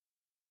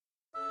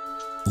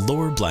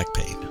Lower Black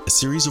Pain, a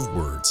series of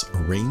words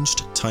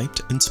arranged,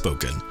 typed, and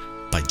spoken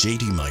by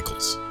J.D.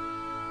 Michaels.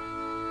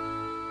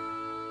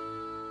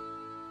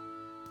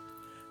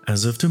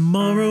 As of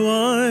tomorrow,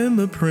 I'm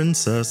a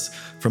princess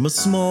from a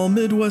small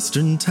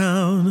Midwestern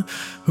town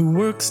who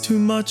works too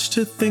much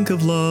to think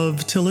of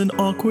love till an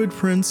awkward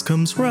prince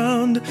comes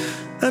round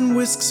and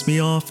whisks me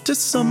off to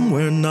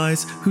somewhere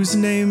nice whose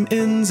name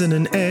ends in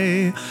an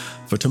A.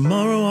 For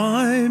tomorrow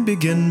I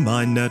begin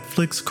my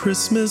Netflix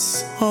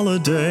Christmas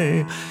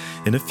holiday.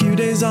 In a few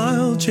days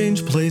I'll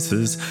change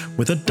places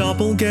with a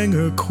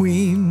doppelganger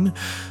queen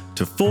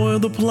to foil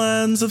the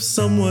plans of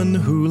someone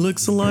who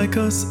looks like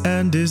us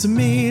and is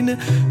mean.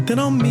 Then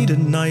I'll meet a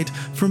knight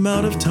from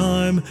out of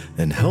time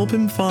and help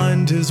him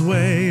find his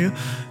way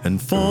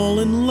and fall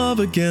in love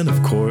again,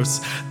 of course,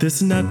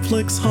 this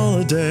Netflix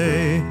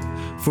holiday.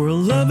 For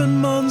 11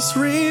 months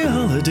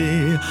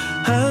reality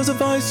has a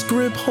vice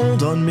grip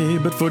hold on me,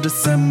 but for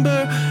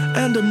December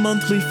and a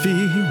monthly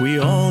fee, we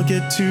all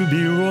get to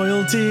be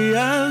royalty.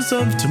 As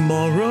of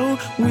tomorrow,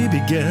 we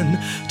begin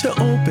to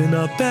open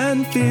up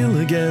and feel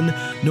again.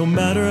 No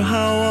matter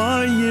how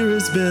our year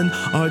has been,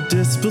 our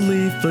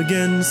disbelief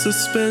again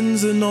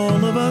suspends, and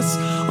all of us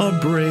are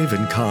brave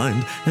and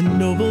kind and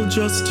noble,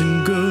 just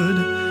and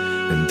good.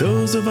 And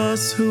those of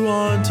us who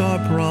aren't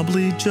are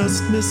probably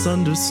just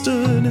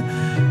misunderstood.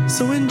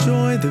 So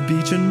enjoy the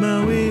beach in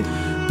Maui,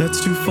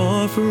 that's too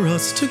far for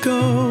us to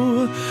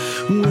go.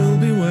 We'll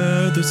be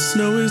where the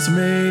snow is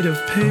made of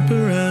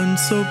paper and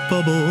soap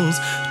bubbles,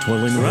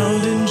 twirling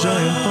round in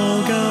giant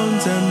ball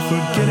gowns and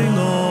forgetting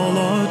all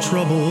our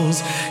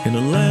troubles. In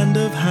a land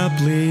of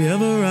happily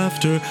ever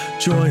after,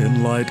 joy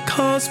and light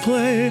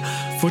cosplay.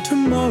 For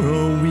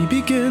tomorrow we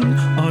begin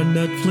our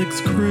Netflix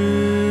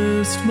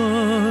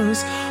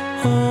Christmas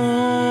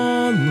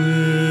holiday.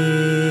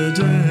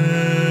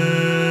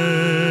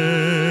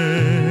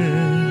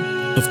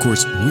 Of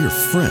course, we're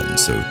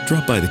friends, so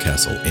drop by the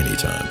castle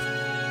anytime.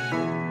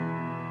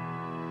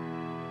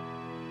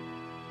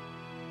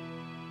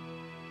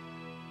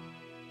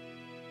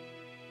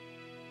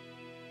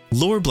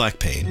 Lower Black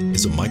Pain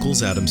is a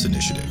Michaels Adams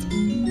initiative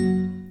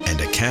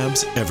and a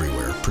Cabs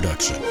Everywhere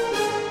production.